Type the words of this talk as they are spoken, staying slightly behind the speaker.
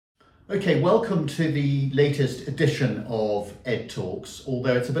Okay, welcome to the latest edition of Ed Talks,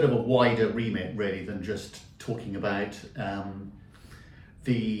 although it's a bit of a wider remit really than just talking about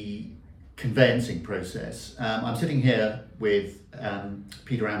the conveyancing process. I'm sitting here with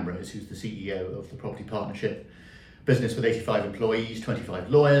Peter Ambrose, who's the CEO of the property partnership business with 85 employees, 25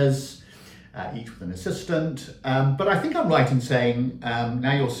 lawyers, each with an assistant. But I think I'm right in saying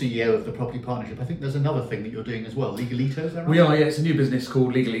now you're CEO of the property partnership. I think there's another thing that you're doing as well, Legalito, is that right? We are, yeah. It's a new business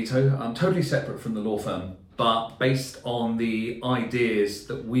called Legalito, totally separate from the law firm, but based on the ideas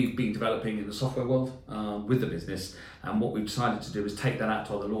that we've been developing in the software world with the business. And what we've decided to do is take that out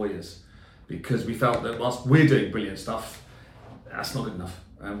to other lawyers, because we felt that whilst we're doing brilliant stuff, that's not good enough.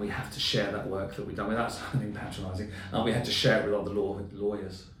 And we have to share that work that we've done without sounding patronising. And we had to share it with other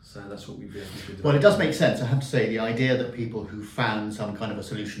lawyers. So that's what we've been doing. Well, it does make sense. I have to say, the idea that people who found some kind of a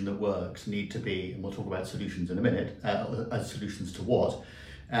solution that works need to be, and we'll talk about solutions in a minute, solutions to what,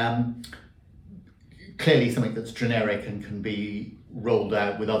 clearly something that's generic and can be rolled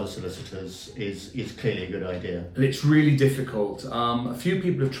out with other solicitors is clearly a good idea. And it's really difficult. A few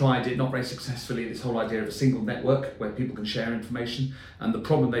people have tried it, not very successfully, this whole idea of a single network where people can share information. And the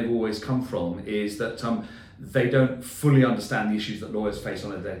problem they've always come from is that they don't fully understand the issues that lawyers face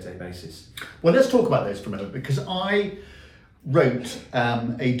on a day-to-day basis. Well, let's talk about those for a minute, because I wrote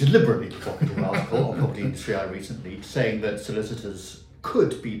a deliberately provocative article on Property Industry Eye recently saying that solicitors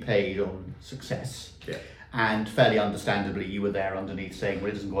could be paid on success. Yeah. And fairly understandably, you were there underneath saying,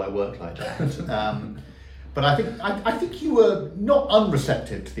 well, it doesn't quite work like that. But I think you were not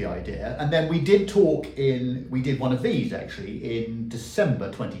unreceptive to the idea. And then we did one of these actually in December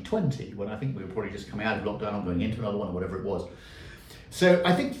 2020, when I think we were probably just coming out of lockdown or going into another one or whatever it was. So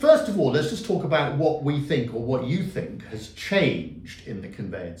I think, first of all, let's just talk about what we think, or what you think has changed in the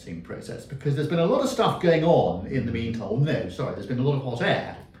conveyancing process, because there's been a lot of stuff going on in the meantime. Oh, no, sorry, there's been a lot of hot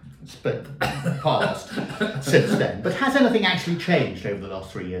air passed since then. But has anything actually changed over the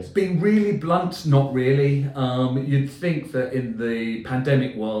last 3 years? Being really blunt, not really. You'd think that in the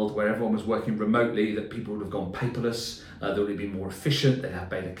pandemic world, where everyone was working remotely, that people would have gone paperless, they would have been more efficient, they'd have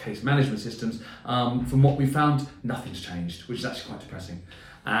better case management systems. From what we found, nothing's changed, which is actually quite depressing.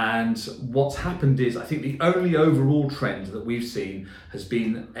 And what's happened is, I think the only overall trend that we've seen has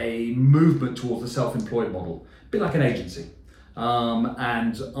been a movement towards the self-employed model, a bit like an agency.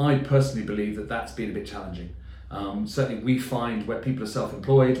 And I personally believe that that's been a bit challenging. Certainly we find where people are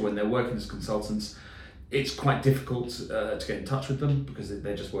self-employed, when they're working as consultants, it's quite difficult to get in touch with them because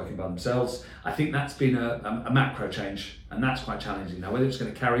they're just working by themselves. I think that's been a macro change, and that's quite challenging. Now, whether it's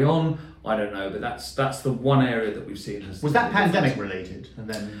going to carry on, I don't know, but that's the one area that we've seen. Was that pandemic related? And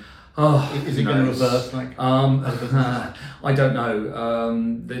then is it knows? going to reverse? I don't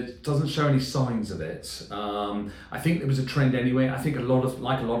know. There doesn't show any signs of it. I think there was a trend anyway. I think a lot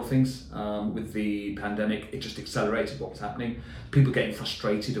of things with the pandemic, it just accelerated what was happening. People getting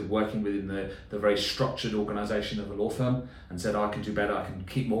frustrated of working within the very structured organisation of a law firm and said, I can do better, I can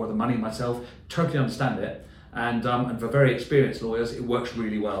keep more of the money myself. Totally understand it. And for very experienced lawyers, it works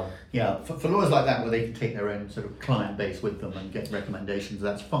really well. Yeah, for lawyers like that, where they can take their own sort of client base with them and get recommendations,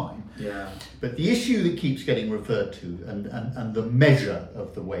 that's fine. Yeah. But the issue that keeps getting referred to, and the measure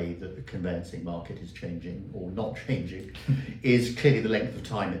of the way that the conveyancing market is changing or not changing, is clearly the length of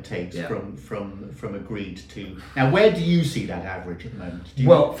time it takes from agreed to. Now, where do you see that average at the moment?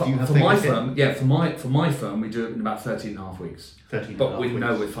 For my firm, we do it in about 13.5 weeks. 13.5 but we weeks.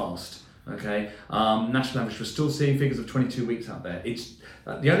 know we're fast. Okay, national average, we're still seeing figures of 22 weeks out there. It's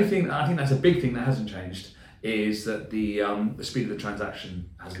the only thing, I think that's a big thing that hasn't changed, is that the speed of the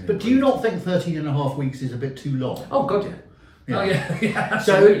transaction hasn't But do you not think 13.5 weeks is a bit too long? Oh God, yeah. Yeah. Oh yeah,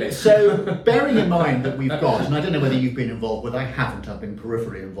 absolutely. So bearing in mind that we've got, and I don't know whether you've been involved with, I haven't, I've been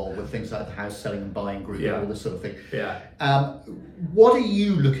peripherally involved with things like the house selling and buying group and all this sort of thing. Yeah. What are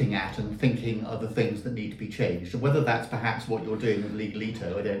you looking at and thinking are the things that need to be changed? And whether that's perhaps what you're doing with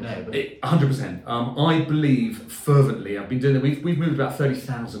Legalito, I don't know. But 100%. I believe fervently, I've been doing it, we've moved about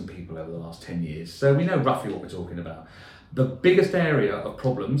 30,000 people over the last 10 years, so we know roughly what we're talking about. The biggest area of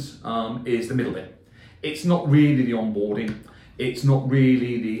problems is the middle bit. It's not really the onboarding. It's not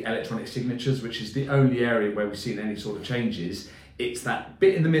really the electronic signatures, which is the only area where we've seen any sort of changes. It's that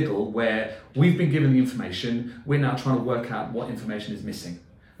bit in the middle where we've been given the information, we're now trying to work out what information is missing.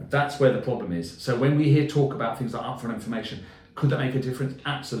 That's where the problem is. So when we hear talk about things like upfront information, could that make a difference?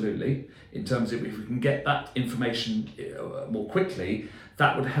 Absolutely. In terms of if we can get that information more quickly,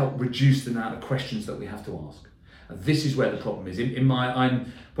 that would help reduce the amount of questions that we have to ask. This is where the problem is.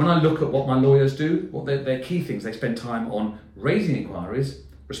 When I look at what my lawyers do, what their key things, they spend time on raising inquiries,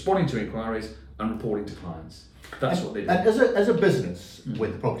 responding to inquiries, and reporting to clients. That's what they do. And as a business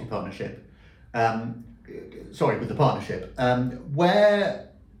with the property partnership, with the partnership, where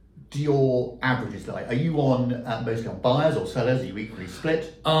do your averages lie? Are you on mostly on buyers or sellers? Are you equally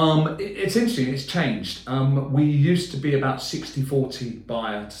split? It's interesting, it's changed. We used to be about 60-40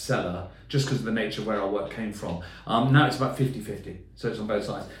 buyer to seller, just because of the nature of where our work came from. Now it's about 50-50, so it's on both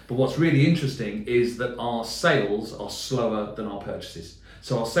sides. But what's really interesting is that our sales are slower than our purchases.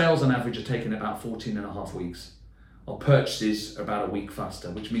 So our sales on average are taking about 14 and a half weeks. Our purchases are about a week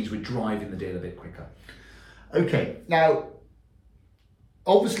faster, which means we're driving the deal a bit quicker. Okay, now,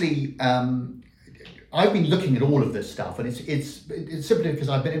 obviously, I've been looking at all of this stuff, and it's simply because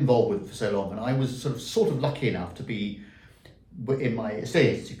I've been involved with it for so long, and I was sort of lucky enough to be, in my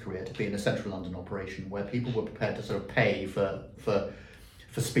estate agency career, to be in a central London operation where people were prepared to sort of pay for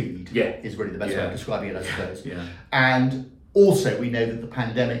speed. Yeah. Is really the best way of describing it, I suppose. Yeah. And also, we know that the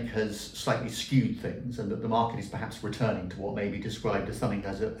pandemic has slightly skewed things, and that the market is perhaps returning to what may be described as something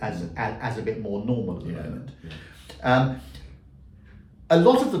as a bit more normal at the moment. Yeah. A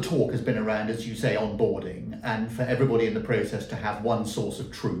lot of the talk has been around, as you say, onboarding, and for everybody in the process to have one source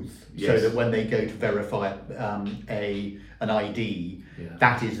of truth, so that when they go to verify an ID,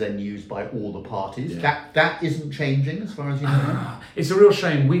 that is then used by all the parties. That isn't changing, as far as you know. It's a real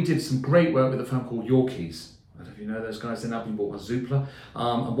shame. We did some great work with a firm called Yorkies. I don't know if you know those guys. They're now being bought by Zoopla.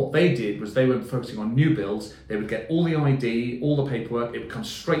 And what they did was they were focusing on new builds. They would get all the ID, all the paperwork. It would come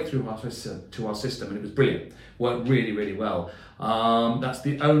straight through to our system, and it was brilliant. Worked really, really well. That's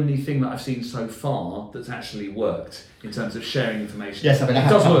the only thing that I've seen so far that's actually worked in terms of sharing information. Yes, I mean I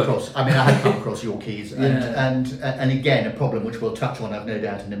have come across Yorkies, and again a problem which we'll touch on, I've no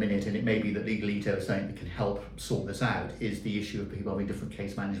doubt, in a minute, and it may be that Legalito is something that can help sort this out, is the issue of people having different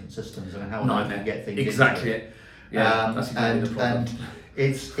case management systems and how on earth you get things exactly into it. Yeah, that's exactly the problem. And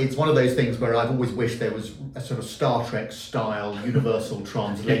it's one of those things where I've always wished there was a sort of Star Trek style universal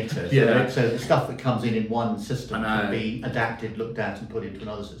translator, so the stuff that comes in one system can be adapted, looked at, and put into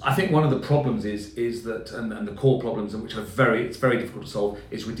another system. I think one of the problems is that, and the core problems, which are it's very difficult to solve,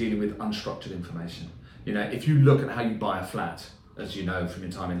 is we're dealing with unstructured information. You know, if you look at how you buy a flat, as you know from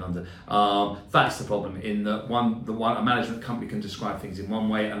your time in London, that's the problem. In that a management company can describe things in one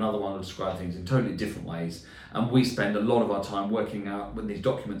way, another one will describe things in totally different ways, and we spend a lot of our time working out, when these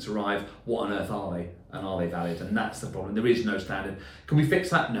documents arrive, what on earth are they, and are they valid? And that's the problem. There is no standard. Can we fix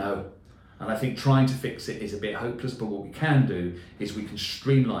that? No. And I think trying to fix it is a bit hopeless, but what we can do is we can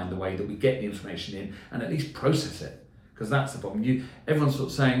streamline the way that we get the information in and at least process it, because that's the problem. Everyone's sort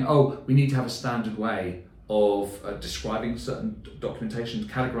of saying, oh, we need to have a standard way of describing certain documentation,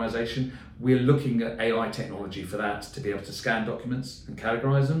 categorization. We're looking at AI technology for that, to be able to scan documents and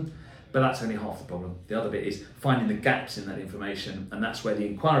categorize them, but that's only half the problem. The other bit is finding the gaps in that information, and that's where the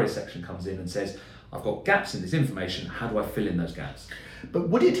inquiry section comes in and says, I've got gaps in this information, how do I fill in those gaps? But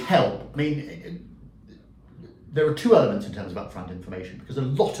would it help? I mean, there are two elements in terms of upfront information, because a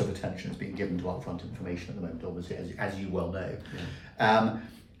lot of attention is being given to upfront information at the moment, obviously, as you well know. Yeah.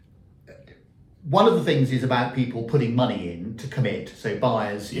 One of the things is about people putting money in to commit, so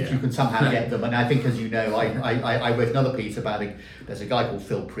buyers, if you can somehow get them. And I think, as you know, I wrote another piece about there's a guy called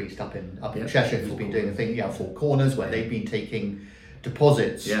Phil Priest up in Cheshire who's been doing a thing, Four Corners, where they've been taking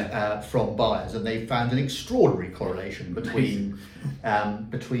deposits from buyers, and they found an extraordinary correlation between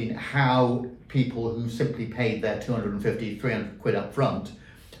how people who simply paid their 250, 300 quid up front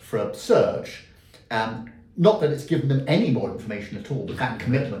for a search, not that it's given them any more information at all, but that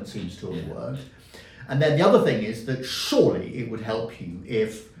commitment seems to have worked. And then the other thing is that surely it would help you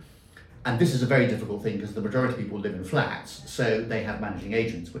if, and this is a very difficult thing because the majority of people live in flats, so they have managing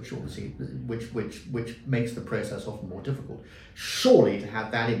agents, which obviously which makes the process often more difficult. Surely to have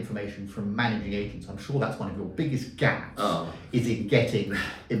that information from managing agents, I'm sure that's one of your biggest gaps, is in getting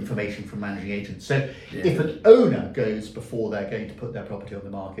information from managing agents. So if an owner goes, before they're going to put their property on the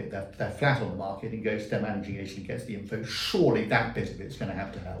market, their flat on the market, and goes to their managing agent and gets the info, surely that bit of it's going to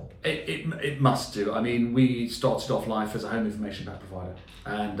have to help. It must do. I mean, we started off life as a home information pack provider,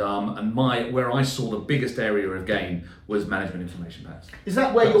 and where I saw the biggest area of gain was management information packs. Is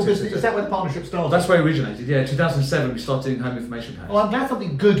that where your business? Is that where the partnership started? That's where it originated. Yeah, 2007 we started doing home information packs. Well, I'm glad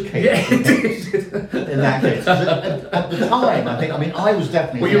something good came in that case. At the time, I was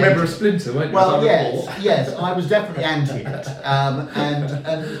definitely. Well, you remember a splinter, weren't you? Well, yes, I was definitely anti it,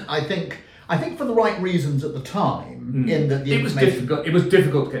 and I think for the right reasons at the time, in that the information... It was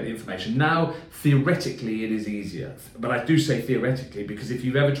difficult to get the information. Now, theoretically, it is easier. But I do say theoretically, because if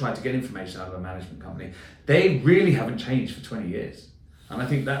you've ever tried to get information out of a management company, they really haven't changed for 20 years. And I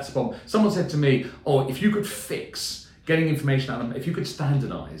think that's the problem. Someone said to me, if you could fix getting information out of, if you could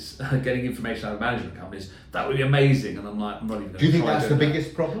standardise getting information out of management companies, that would be amazing. And I'm like, I'm not even going to Do you think try that's the doing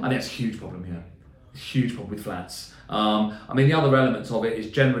biggest problem? I think it's a huge problem here. Huge problem with flats. I mean, the other elements of it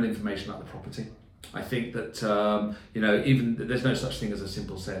is general information about the property. I think that, even there's no such thing as a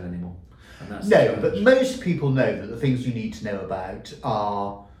simple sale anymore. And that's No, but most people know that the things you need to know about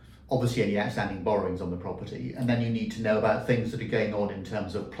are obviously any outstanding borrowings on the property, and then you need to know about things that are going on in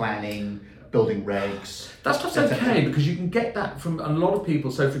terms of planning, building regs. That's just okay, because you can get that from a lot of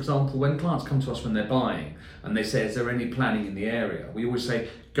people. So, for example, when clients come to us when they're buying and they say, is there any planning in the area? We always say,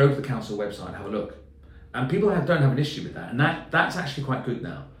 go to the council website and have a look. And people don't have an issue with that. And that's actually quite good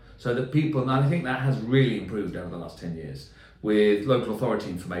now. So that people, and I think that has really improved over the last 10 years with local authority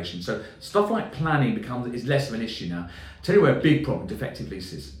information. So stuff like planning is less of an issue now. Tell you where a big problem, defective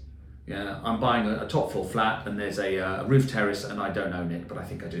leases. Yeah, I'm buying a top floor flat and there's a roof terrace and I don't own it, but I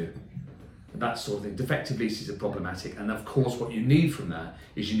think I do. That sort of thing. Defective leases are problematic, and of course what you need from that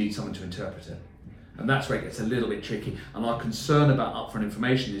is you need someone to interpret it. And that's where it gets a little bit tricky. And our concern about upfront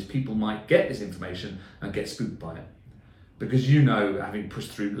information is people might get this information and get spooked by it. Because having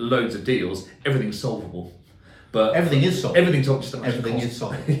pushed through loads of deals, everything's solvable. But everything is solvable. Everything's just everything is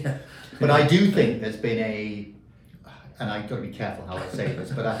solvable. Yeah. But I do think there's been and I've got to be careful how I say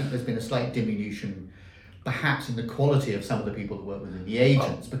this, but I think there's been a slight diminution perhaps in the quality of some of the people that work within the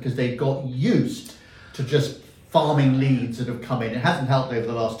agents, because they've got used to just farming leads that have come in. It hasn't helped over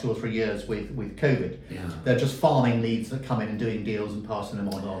the last 2 or 3 years with COVID. Yeah. They're just farming leads that come in and doing deals and passing them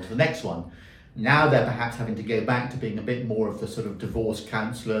on to the next one. Now they're perhaps having to go back to being a bit more of the sort of divorce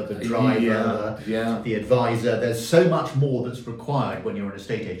counsellor, the driver, the advisor. There's so much more that's required when you're an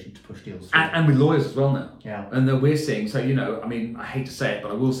estate agent to push deals through. And with lawyers as well now. Yeah. And then we're seeing, so, I mean, I hate to say it,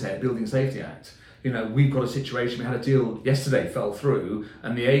 but I will say it, Building Safety Act. We've got a situation, we had a deal yesterday, fell through,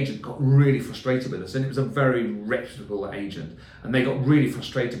 and the agent got really frustrated with us, and it was a very reputable agent, and they got really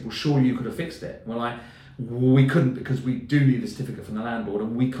frustrated. Well, surely you could have fixed it. We're like, we couldn't, because we do need a certificate from the landlord,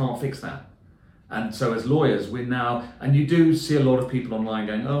 and we can't fix that. And so as lawyers, we're now, and you do see a lot of people online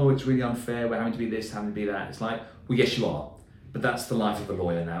going, oh, it's really unfair, we're having to be this, having to be that. It's like, well, yes, you are. But that's the life of a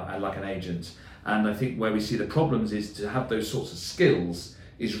lawyer now, and like an agent. And I think where we see the problems is to have those sorts of skills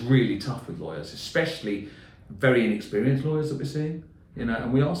is really tough with lawyers, especially very inexperienced lawyers that we're seeing.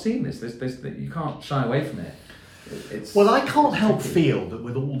 And we are seeing this. There's you can't shy away from it. Well, I can't help feel that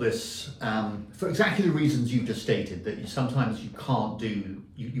with all this, for exactly the reasons you just stated, that sometimes you can't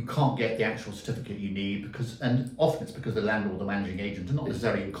get the actual certificate you need and often it's because the landlord or the managing agent are not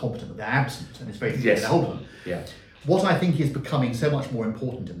necessarily incompetent, but they're absent, and it's very difficult to get hold of them. Yeah. What I think is becoming so much more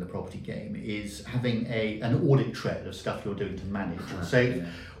important in the property game is having an audit trail of stuff you're doing to manage. So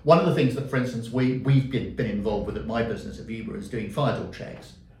one of the things that, for instance, we've been involved with at my business at Viva is doing fire door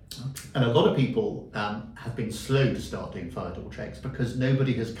checks. Okay. And a lot of people have been slow to start doing fire door checks because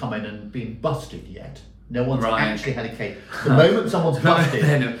nobody has come in and been busted yet. No one's actually had a case. The moment someone's busted,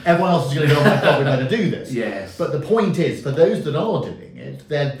 everyone else is going to go, oh my God, we better do this. Yes. But the point is, for those that are doing it,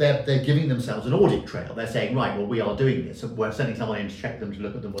 they're giving themselves an audit trail. They're saying, right, well, we are doing this. And we're sending someone in to check them, to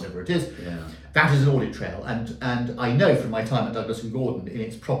look at them, whatever it is. Yeah. That is an audit trail. And I know from my time at Douglas and Gordon, in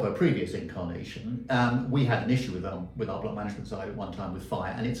its proper previous incarnation, we had an issue with our block management side at one time with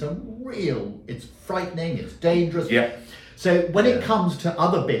fire. And it's frightening, it's dangerous. Yeah. So when it comes to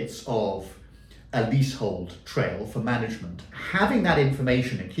other bits of a leasehold trail for management, having that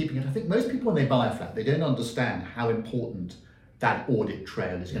information and keeping it, I think most people when they buy a flat, they don't understand how important that audit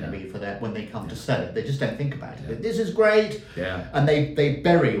trail is going to be for that when they come to sell it. They just don't think about it. But this is great. Yeah. And they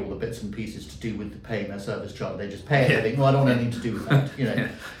bury all the bits and pieces to do with paying their service charge. They just pay it. They think, well, I don't want anything to do with that.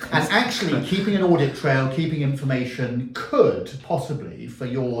 And actually keeping an audit trail, keeping information could possibly, for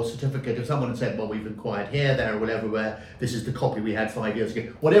your certificate, if someone had said, well, we've inquired here, there, or whatever, where this is the copy we had 5 years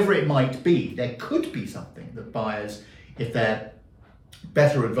ago, whatever it might be, there could be something that buyers, if they're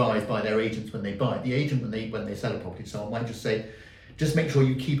better advised by their agents when they buy it. The agent, when they sell a property, someone might just say, just make sure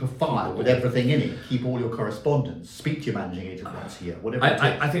you keep a file with everything in it. Keep all your correspondence. Speak to your managing agent once a year, whatever it is.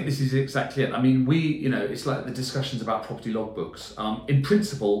 I think this is exactly it. I mean, it's like the discussions about property logbooks. In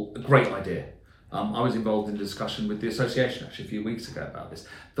principle, a great idea. I was involved in a discussion with the association actually a few weeks ago about this.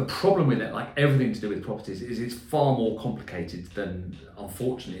 The problem with it, like everything to do with properties, is it's far more complicated than,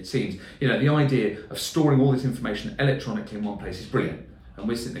 unfortunately, it seems. The idea of storing all this information electronically in one place is brilliant. And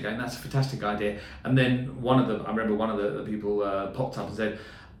we're sitting there going, that's a fantastic idea. And then I remember one of the people popped up and said,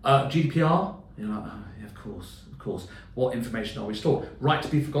 GDPR? Like, oh, yeah, of course. What information are we storing? Right to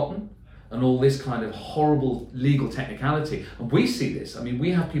be forgotten? And all this kind of horrible legal technicality. And we see this. I mean,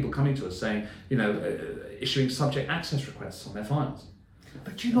 we have people coming to us saying, issuing subject access requests on their files.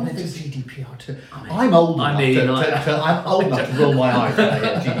 But do you not think GDPR too? I'm old enough I'm old enough to roll my eyes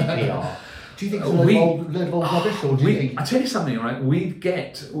at GDPR. Do you think it's a little old rubbish, or do you think? I tell you something, right?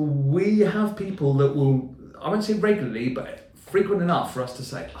 We have people that will, I won't say regularly, but frequent enough for us to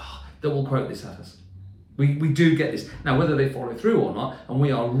say, that will quote this at us. We do get this. Now, whether they follow through or not, and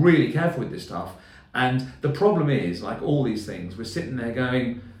we are really careful with this stuff. And the problem is, like all these things, we're sitting there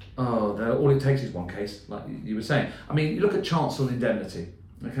going, all it takes is one case, like you were saying. I mean, you look at chancel indemnity,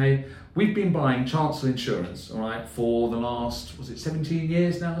 okay? We've been buying chancel insurance, all right, for the last, 17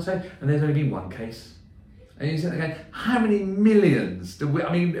 years now, I say, and there's only been one case. And you say, okay, how many millions do we,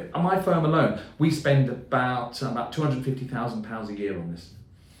 I mean, on my firm alone, we spend about £250,000 a year on this.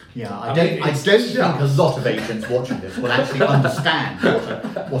 Yeah, I don't think a lot of agents watching this will actually understand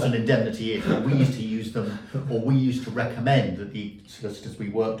what an indemnity is. We used to use them, or we used to recommend that the solicitors we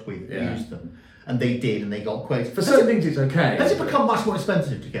worked with use them, and they did, and they got quotes. For certain things, it's okay. Has it become much more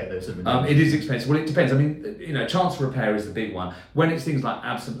expensive to get those? It is expensive. Well, it depends. I mean, chancel repair is the big one. When it's things like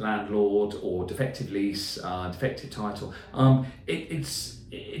absent landlord or defective lease, defective title,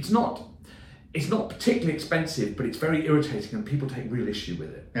 it's not particularly expensive, but it's very irritating, and people take real issue with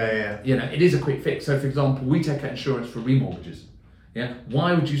it. Yeah. It is a quick fix. So, for example, we take out insurance for remortgages. Yeah.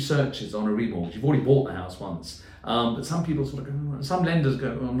 Why would you search us on a remortgage? You've already bought the house once. But some people sort of go, some lenders go,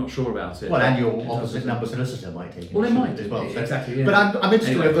 I'm not sure about it. Well, and your opposite number solicitor might take it. Well, they might as well. Exactly. Yeah. But I'm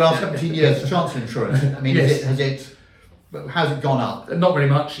interested over the last 17 years, chancel insurance. I mean, how's it gone up? Not very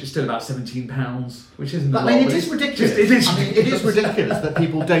much. It's still about £17, which isn't. I mean, it is ridiculous. It is ridiculous that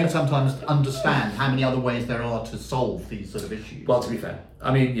people don't sometimes understand how many other ways there are to solve these sort of issues. Well, to be fair,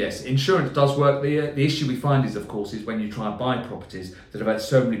 I mean, yes, insurance does work. The issue we find is, of course, is when you try and buy properties that have had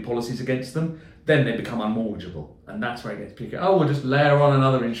so many policies against them, then they become unmortgageable, and that's where it gets picky. We'll just layer on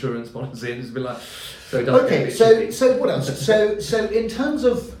another insurance policy, and it's a bit like. So it does. Okay, so what else? So in terms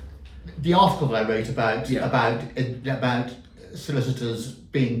of the article that I wrote about solicitors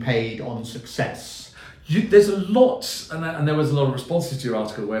being paid on success. There's a lot, and there was a lot of responses to your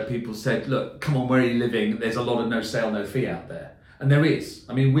article where people said, look, come on, where are you living? There's a lot of no sale, no fee out there. And there is.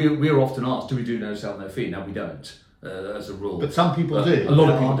 I mean, we're often asked, do we do no sale, no fee? No, we don't, as a rule. But some people do. A lot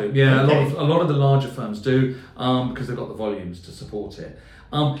of people do. Yeah, okay. a lot of the larger firms do, because they've got the volumes to support it.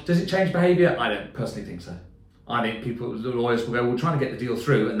 Does it change behaviour? I don't personally think so. I think the lawyers will go, we're trying to get the deal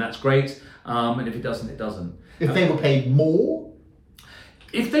through, and that's great. And if it doesn't, it doesn't. If they were paid more?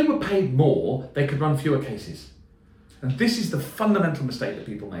 If they were paid more, they could run fewer cases. And this is the fundamental mistake that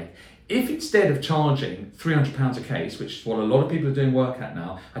people make. If instead of charging £300 a case, which is what a lot of people are doing work at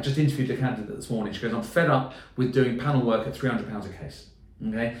now, I just interviewed a candidate this morning. She goes, I'm fed up with doing panel work at £300 a case.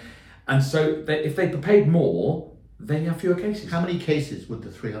 Okay, and so if they were paid more, then you have fewer cases. How many cases would the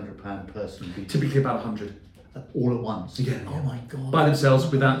 £300 person be? Typically about 100. All at once? Yeah. Oh my God. By themselves,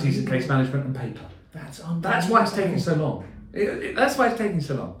 without decent case management and paper. That's unbelievable. That's why it's taking so long. That's why it's taking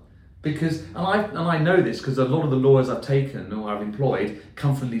so long. Because, and I know this because a lot of the lawyers I've taken or I've employed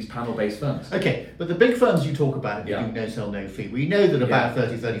come from these panel-based firms. Okay, but the big firms you talk about, do no sell, no fee. We know that about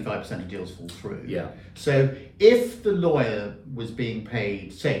 30-35% of deals fall through. Yeah. So if the lawyer was being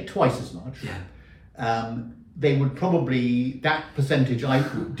paid, say, twice as much, they would probably, that percentage,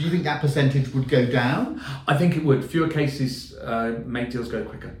 do you think that percentage would go down? I think it would. Fewer cases make deals go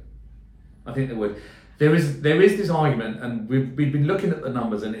quicker. I think they would. There is this argument, and we've been looking at the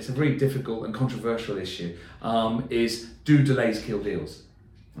numbers, and it's a very difficult and controversial issue, is do delays kill deals?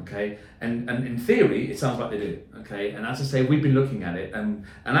 Okay, and in theory, it sounds like they do. Okay, and as I say, we've been looking at it, and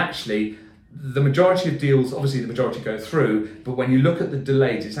actually, the majority of deals, obviously the majority go through, but when you look at the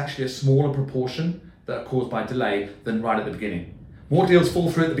delays, it's actually a smaller proportion that are caused by delay than right at the beginning. More deals fall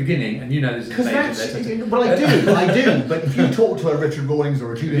through at the beginning, and there's a major. Well, I do. But if you talk to a Richard Rawlings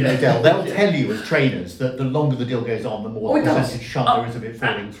or a Julian O'Dell, they'll tell you as trainers that the longer the deal goes on, the more percentage chance there is of it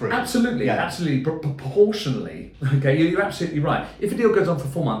falling through. Absolutely, absolutely, proportionally. Okay, you're absolutely right. If a deal goes on for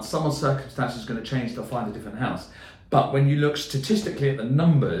 4 months, someone's circumstances are going to change. They'll find a different house. But when you look statistically at the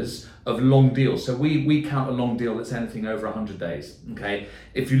numbers of long deals, so we count a long deal that's anything over 100 days. Okay,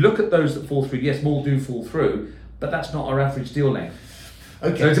 if you look at those that fall through, yes, more do fall through. But that's not our average deal length.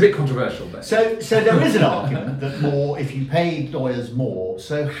 Okay. So it's a bit controversial. But. So there is an argument that if you pay lawyers more,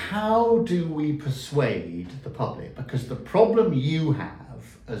 so how do we persuade the public? Because the problem you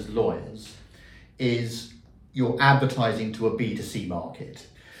have as lawyers is you're advertising to a B2C market.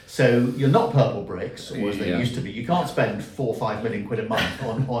 So you're not Purple Bricks, or as they used to be. You can't spend 4 or 5 million quid a month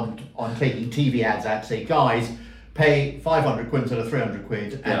on taking TV ads out, say, guys, pay 500 quid instead of 300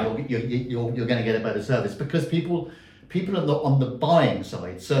 quid, and you're going to get a better service, because people people on the buying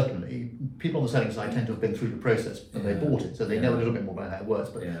side, certainly, people on the selling side tend to have been through the process when they bought it, so they know a little bit more about how it works.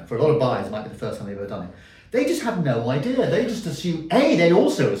 But for a lot of buyers, it might be the first time they've ever done it. They just have no idea. They just assume. They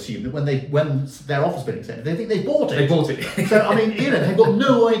also assume that when their offer's been accepted, they think they bought it. They bought it. So I mean, they've got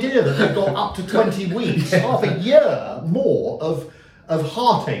no idea that they've got up to 20 weeks, half a year more of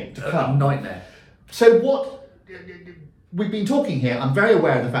heartache to come. Nightmare. So what we've been talking here, I'm very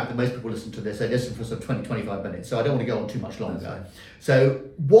aware of the fact that most people listen to this, they listen for sort of 20, 25 minutes, so I don't want to go on too much longer. So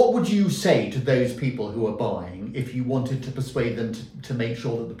what would you say to those people who are buying if you wanted to persuade them to make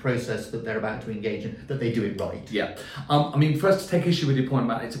sure that the process that they're about to engage in, that they do it right? Yeah. I mean, first to take issue with your point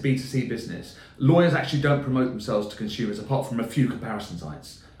about it's a B2C business, lawyers actually don't promote themselves to consumers apart from a few comparison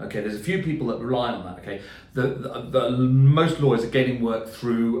sites. Okay, there's a few people that rely on that. Okay, the most lawyers are getting work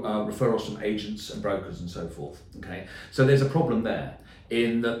through referrals from agents and brokers and so forth. Okay, so there's a problem there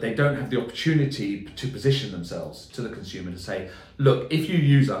in that they don't have the opportunity to position themselves to the consumer to say, look, if you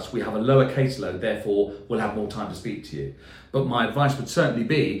use us, we have a lower caseload, therefore we'll have more time to speak to you. But my advice would certainly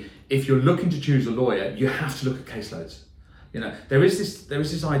be, if you're looking to choose a lawyer, you have to look at caseloads. You know, there is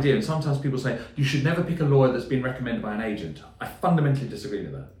this idea, and sometimes people say you should never pick a lawyer that's been recommended by an agent. I fundamentally disagree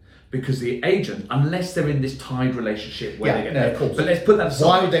with that, because the agent, unless they're in this tied relationship where they get of course. But let's put that aside.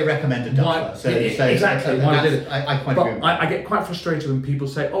 Why would they recommend a doctor? Exactly. I quite agree with that. I get quite frustrated when people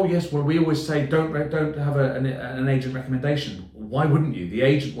say, "Oh yes, well we always say don't have an agent recommendation." Why wouldn't you? The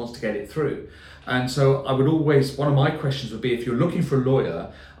agent wants to get it through. And so I would always, one of my questions would be, if you're looking for a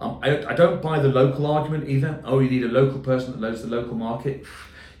lawyer, I don't buy the local argument either. Oh, you need a local person that knows the local market.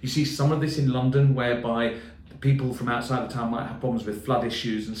 You see some of this in London, whereby people from outside the town might have problems with flood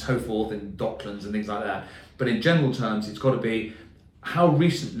issues and so forth in Docklands and things like that. But in general terms, it's got to be, how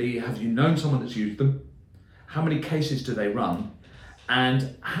recently have you known someone that's used them? How many cases do they run?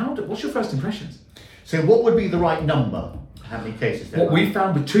 And what's your first impressions? So what would be the right number? How many cases there What we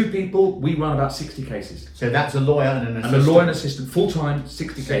found with 2 people, we run about 60 cases. So that's a lawyer and an assistant? And a lawyer and assistant, full-time,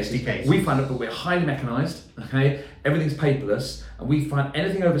 60 cases. We find that we're highly mechanised, okay? Everything's paperless, and we find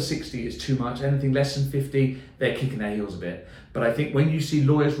anything over 60 is too much. Anything less than 50, they're kicking their heels a bit. But I think when you see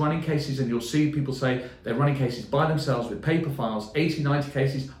lawyers running cases, and you'll see people say they're running cases by themselves with paper files, 80, 90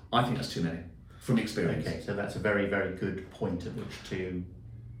 cases, I think that's too many, from experience. Okay, so that's a very, very good point at which to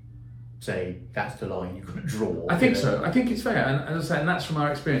say that's the line you've got to draw. I think so. I think it's fair, and as I say, and that's from our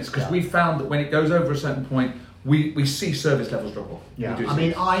experience, because we found that when it goes over a certain point, we see service levels drop off. Yeah, I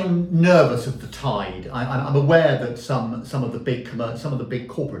mean, I'm nervous of the tide. I'm aware that some of the big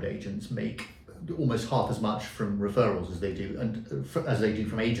corporate agents make almost half as much from referrals as they do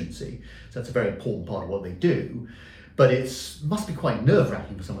from agency. So that's a very important part of what they do. But must be quite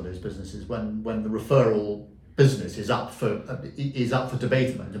nerve-wracking for some of those businesses when the referral business is up for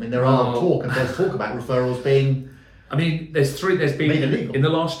debatement. I mean, there's talk about referrals being. I mean, there's been in the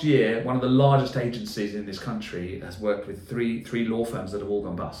last year, one of the largest agencies in this country has worked with three law firms that have all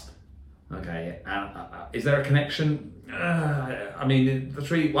gone bust. Okay, and is there a connection? I mean,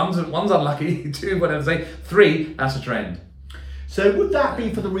 one's unlucky, 2, whatever. Say 3, that's a trend. So would that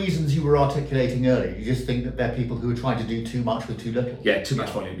be for the reasons you were articulating earlier? You just think that they're people who are trying to do too much with too little? Yeah, too much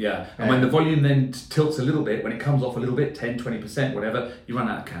volume, yeah. And when the volume then tilts a little bit, when it comes off a little bit, 10, 20%, whatever, you run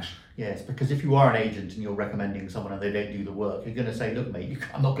out of cash. Yes, because if you are an agent and you're recommending someone and they don't do the work, you're going to say, look, mate,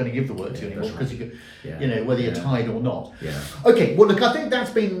 I'm not going to give the work to you anymore, because whether you're tied or not. Yeah. Okay, well, look, I think that's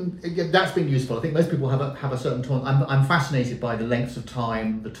been useful. I think most people have a certain time. I'm fascinated by the lengths of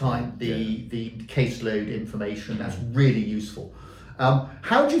time, the caseload information. That's really useful.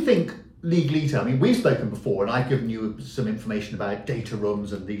 How do you think Legalito? I mean, we've spoken before, and I've given you some information about data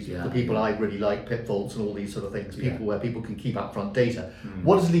rooms and the people I really like, pip vaults and all these sort of things. Where people can keep upfront data.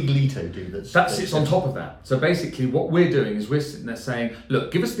 What does Legalito do? That sits on top of that. So basically, what we're doing is we're sitting there saying,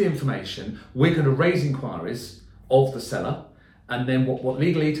 look, give us the information. We're going to raise inquiries of the seller. And then what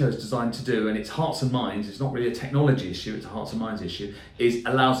Legalito is designed to do, and it's hearts and minds, it's not really a technology issue, it's a hearts and minds issue, is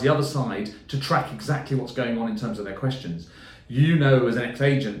allows the other side to track exactly what's going on in terms of their questions. You know, as an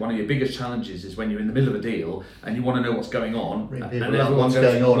ex-agent, one of your biggest challenges is when you're in the middle of a deal and you want to know what's going on, and everyone goes, what's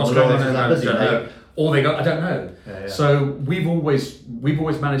going on? I don't know. Or they go, I don't know. Yeah. So we've always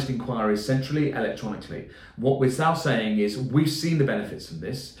managed inquiries centrally, electronically. What we're now saying is we've seen the benefits of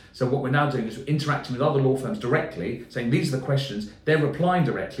this. So what we're now doing is we're interacting with other law firms directly, saying these are the questions. They're replying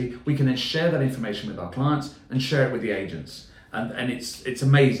directly. We can then share that information with our clients and share it with the agents. And it's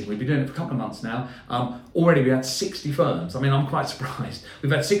amazing. We've been doing it for a couple of months now. Already we had 60 firms. I mean, I'm quite surprised.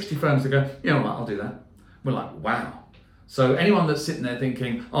 We've had 60 firms that go, you know what, I'll do that. We're like, wow. So anyone that's sitting there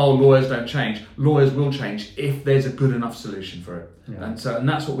thinking, oh, lawyers don't change, lawyers will change if there's a good enough solution for it. Yeah. And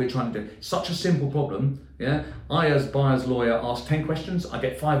that's what we're trying to do. Such a simple problem. Yeah, I as buyer's lawyer ask 10 questions, I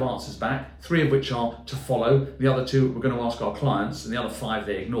get 5 answers back, 3 of which are to follow, the other 2 we're going to ask our clients, and the other 5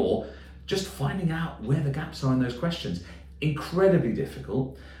 they ignore. Just finding out where the gaps are in those questions. Incredibly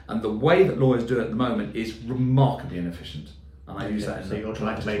difficult, and the way that lawyers do it at the moment is remarkably inefficient. And I use that in so you're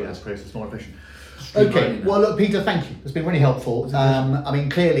trying to make that process more efficient. Okay, well look, Peter, thank you. It's been really helpful. I mean,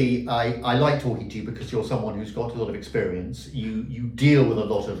 clearly I like talking to you because you're someone who's got a lot of experience. You deal with a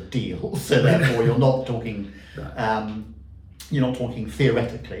lot of deals, so therefore you're not talking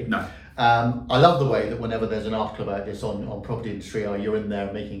theoretically. No. I love the way that whenever there's an article about this on property industry, you're in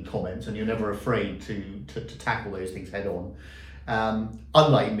there making comments and you're never afraid to tackle those things head on.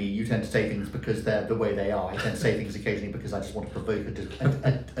 Unlike me, you tend to say things because they're the way they are. I tend to say things occasionally because I just want to provoke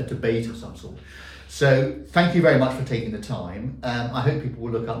a debate of some sort. So thank you very much for taking the time. I hope people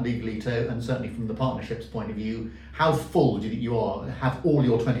will look up Legalito, and certainly from the partnership's point of view, how full do you think you are? Have all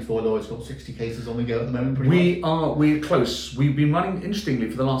your 24 lawyers got 60 cases on the go at the moment? We're close. We've been running, interestingly,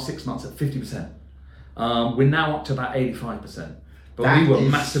 for the last 6 months at 50%. We're now up to about 85%. But we were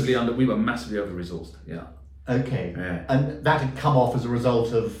massively over-resourced. Yeah. Okay, yeah. And that had come off as a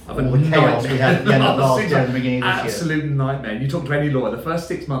result of all the chaos we had at the end of last year and the beginning of this year. Absolute nightmare. You talk to any lawyer, the first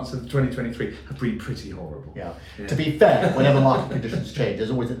 6 months of 2023 have been pretty horrible. Yeah. To be fair, whenever market conditions change, there's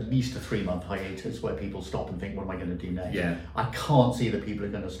always at least a 3-month hiatus where people stop and think, what am I going to do next? Yeah. I can't see that people are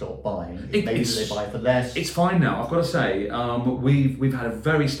going to stop buying. Maybe they buy for less. It's fine now. I've got to say, we've had a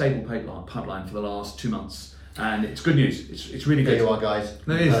very stable pipeline for the last 2 months. And it's good news. It's really good. There you are, guys.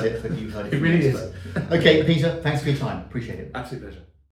 You've heard it. It really is. Okay, Peter, thanks for your time. Appreciate it. Absolute pleasure.